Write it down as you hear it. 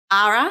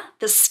Ara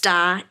the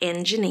Star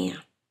Engineer.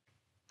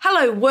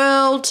 Hello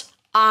world,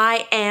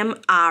 I am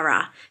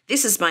Ara.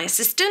 This is my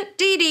assistant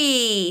Dee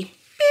Dee.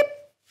 Beep.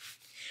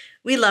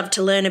 We love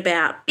to learn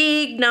about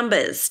big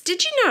numbers.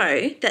 Did you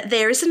know that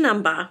there is a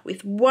number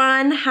with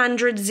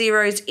 100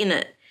 zeros in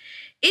it?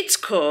 It's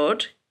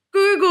called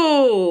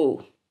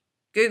Goggle.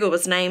 Goggle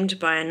was named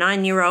by a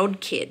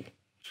 9-year-old kid.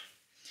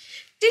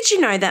 Did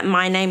you know that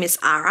my name is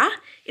Ara?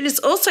 It is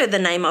also the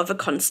name of a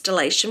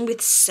constellation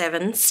with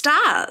 7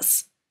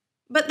 stars.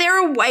 But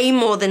there are way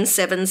more than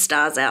 7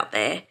 stars out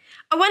there.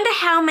 I wonder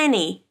how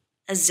many?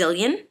 A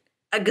zillion?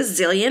 A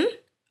gazillion?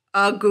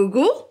 A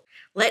Goggle?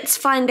 Let's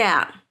find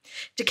out.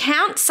 To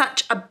count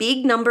such a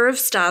big number of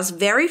stars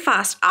very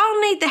fast, I'll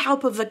need the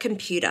help of a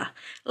computer.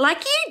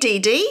 Like you, Dee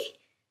Dee.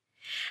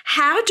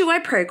 How do I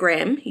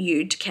program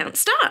you to count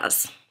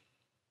stars?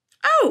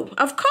 Oh,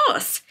 of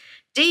course.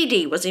 Dee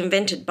Dee was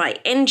invented by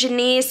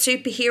engineer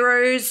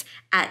superheroes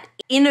at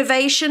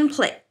Innovation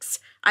Plex.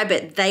 I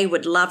bet they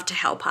would love to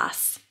help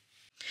us.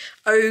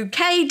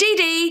 Okay, Dee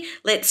Dee,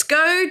 let's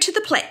go to the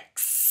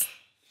Plex.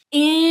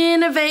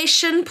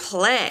 Innovation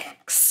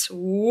Plex.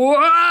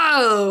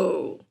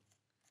 Whoa!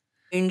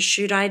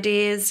 Shoot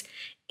ideas,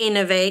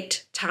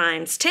 innovate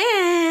times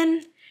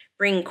 10.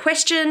 Bring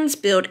questions,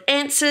 build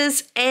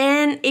answers,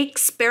 and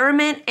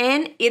experiment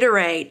and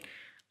iterate.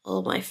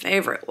 All my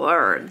favourite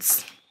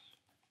words.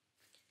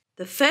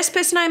 The first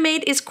person I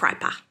meet is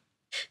Kryper,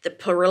 the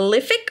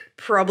prolific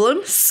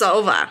problem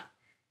solver.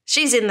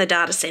 She's in the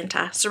data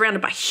centre,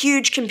 surrounded by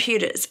huge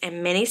computers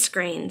and many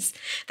screens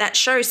that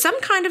show some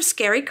kind of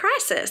scary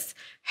crisis.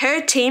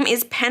 Her team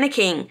is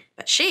panicking,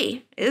 but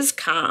she is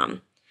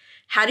calm.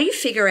 How do you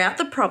figure out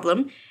the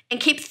problem and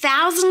keep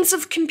thousands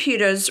of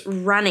computers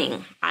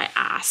running, I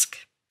ask.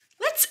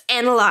 Let's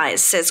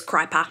analyse, says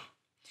Kryper.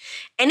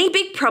 Any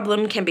big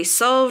problem can be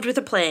solved with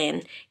a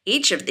plan.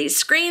 Each of these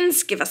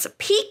screens give us a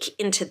peek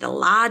into the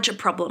larger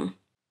problem.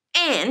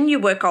 And you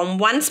work on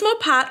one small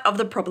part of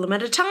the problem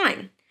at a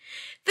time.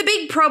 The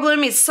big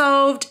problem is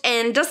solved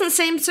and doesn't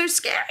seem so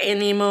scary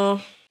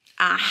anymore.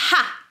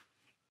 Aha!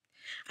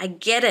 I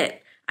get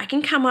it. I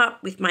can come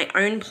up with my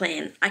own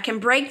plan. I can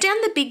break down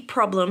the big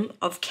problem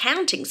of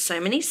counting so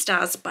many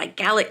stars by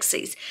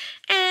galaxies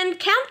and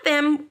count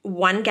them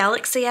one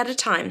galaxy at a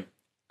time.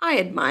 I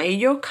admire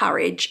your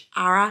courage,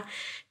 Ara,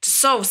 to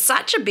solve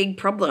such a big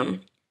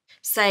problem,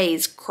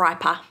 says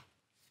Kryper.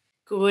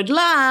 Good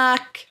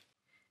luck.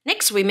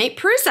 Next we meet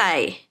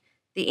Pruse,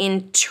 the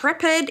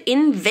intrepid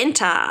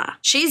inventor.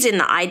 She's in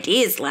the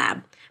ideas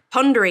lab,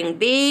 pondering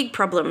big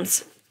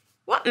problems.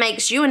 What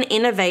makes you an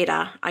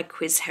innovator? I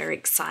quiz her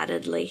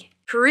excitedly.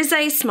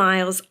 Pruse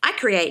smiles. I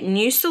create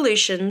new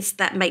solutions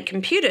that make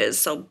computers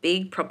solve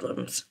big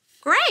problems.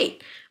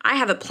 Great! I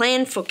have a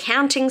plan for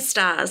counting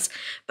stars,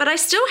 but I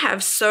still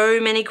have so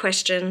many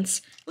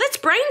questions. Let's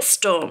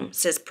brainstorm,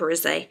 says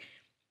Pruse.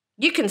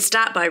 You can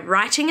start by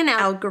writing an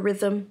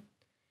algorithm.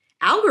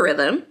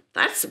 Algorithm?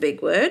 That's a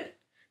big word.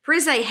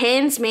 Pruse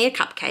hands me a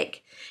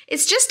cupcake.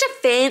 It's just a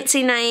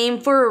fancy name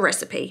for a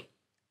recipe.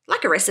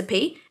 Like a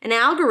recipe, an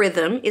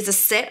algorithm is a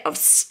set of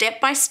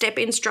step-by-step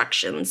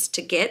instructions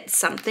to get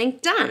something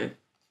done.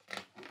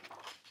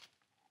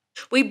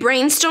 We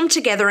brainstorm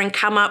together and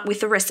come up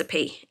with a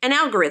recipe, an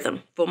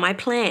algorithm for my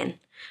plan.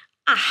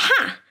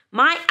 Aha!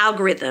 My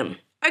algorithm.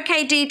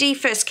 Okay, Dee Dee,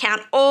 first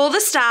count all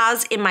the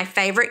stars in my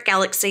favourite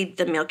galaxy,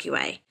 the Milky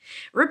Way.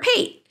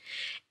 Repeat.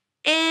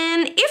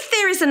 And if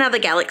there is another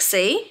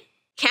galaxy,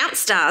 count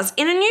stars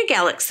in a new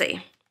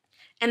galaxy.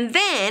 And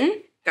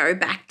then go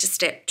back to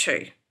step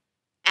 2.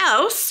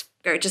 Else,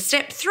 go to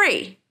step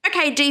 3.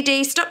 Okay, Dee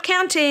Dee, stop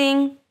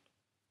counting.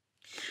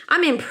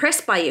 I'm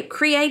impressed by your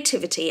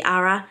creativity,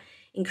 Ara,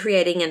 in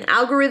creating an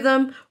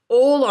algorithm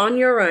all on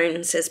your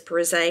own, says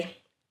Pruse.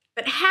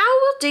 But how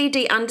will Dee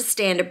Dee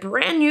understand a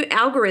brand new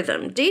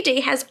algorithm? Dee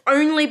Dee has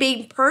only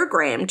been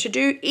programmed to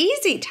do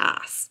easy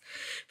tasks.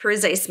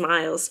 Pruse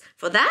smiles.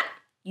 For that,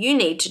 you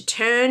need to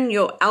turn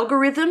your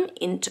algorithm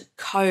into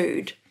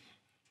code.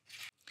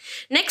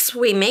 Next,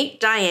 we meet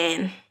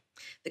Diane,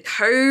 the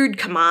code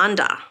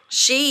commander.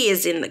 She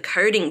is in the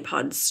coding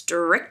pods,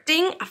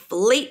 directing a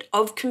fleet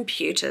of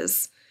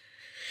computers.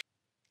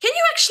 Can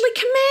you actually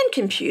command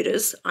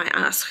computers? I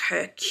ask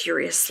her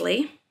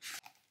curiously.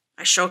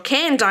 I sure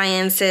can,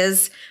 Diane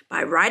says,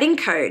 by writing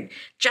code.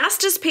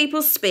 Just as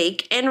people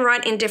speak and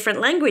write in different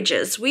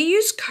languages, we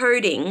use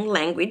coding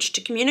language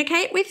to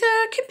communicate with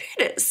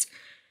computers.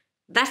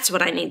 That's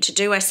what I need to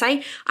do, I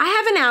say. I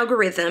have an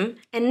algorithm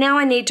and now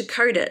I need to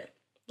code it.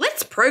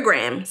 Let's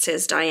program,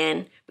 says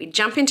Diane. We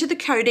jump into the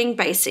coding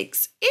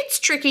basics. It's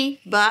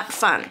tricky, but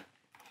fun.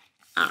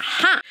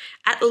 Aha!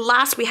 At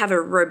last we have a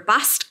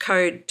robust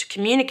code to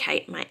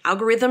communicate my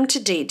algorithm to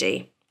Dee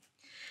Dee.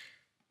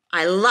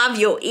 I love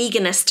your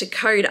eagerness to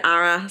code,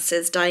 Ara,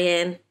 says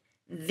Diane.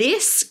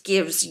 This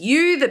gives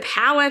you the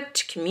power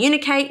to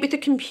communicate with a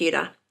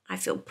computer. I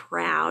feel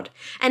proud.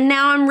 And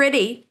now I'm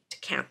ready to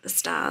count the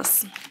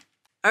stars.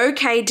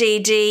 Okay, Dee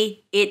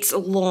Dee, it's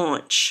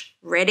launch.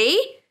 Ready,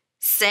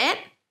 set,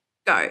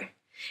 go.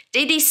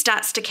 Dee Dee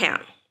starts to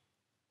count.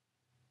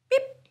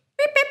 Beep,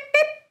 beep, beep,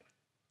 beep.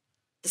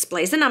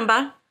 displays a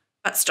number,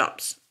 but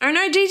stops. Oh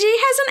no, DD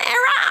has an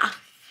error.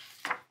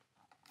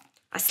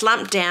 I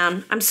slump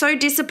down. I'm so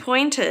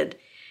disappointed.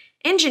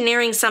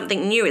 Engineering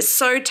something new is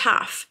so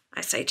tough,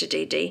 I say to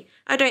DD.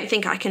 I don't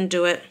think I can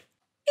do it.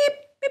 Beep,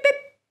 beep, beep.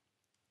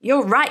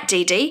 You're right,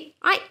 DD.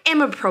 I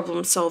am a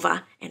problem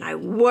solver and I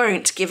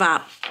won't give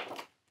up.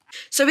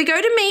 So we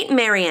go to meet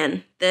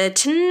Marion, the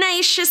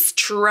tenacious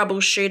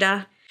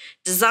troubleshooter,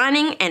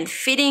 designing and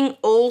fitting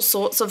all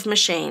sorts of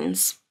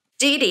machines.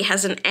 DD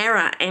has an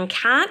error and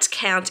can't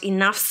count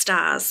enough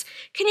stars.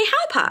 Can you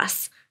help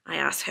us? I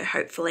ask her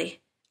hopefully.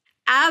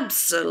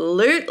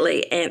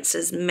 Absolutely,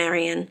 answers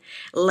Marion.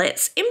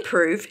 Let's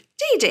improve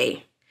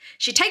DD.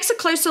 She takes a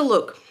closer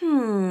look.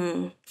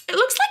 It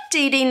looks like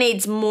DD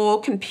needs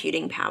more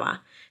computing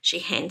power. She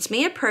hands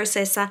me a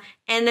processor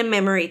and a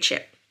memory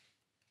chip.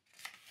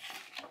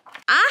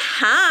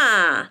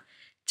 Aha!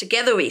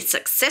 Together we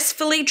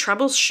successfully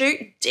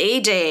troubleshoot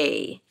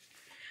DD.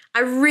 I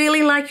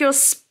really like your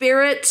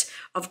spirit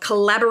of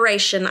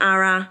collaboration,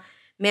 Ara.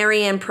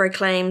 Marianne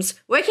proclaims,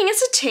 working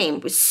as a team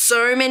with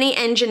so many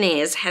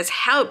engineers has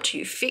helped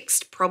you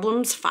fix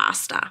problems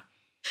faster.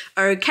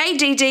 Okay,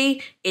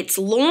 DD, it's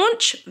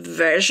launch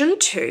version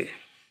 2.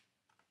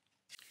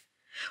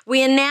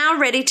 We are now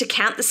ready to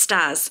count the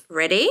stars.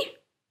 Ready,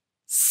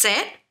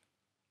 set,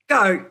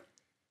 go.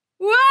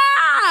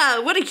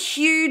 Wow, what a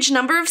huge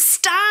number of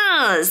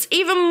stars,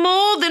 even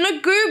more than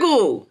a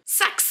Google.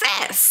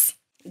 Success!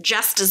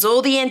 Just as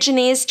all the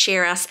engineers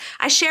cheer us,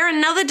 I share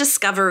another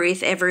discovery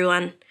with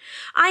everyone.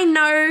 I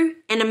know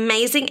an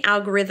amazing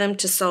algorithm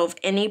to solve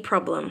any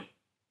problem.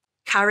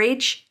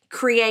 Courage,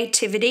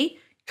 creativity,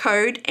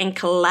 code, and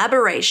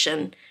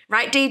collaboration.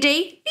 Right, DD?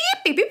 Beep,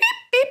 beep, beep, beep,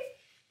 beep,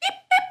 beep,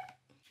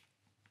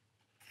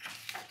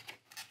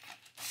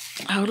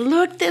 beep. Oh,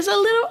 look, there's a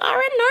little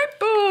Ara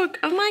notebook.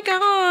 Oh my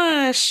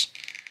gosh.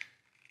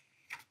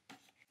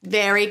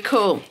 Very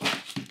cool.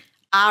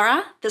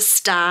 Ara the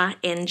Star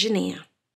Engineer.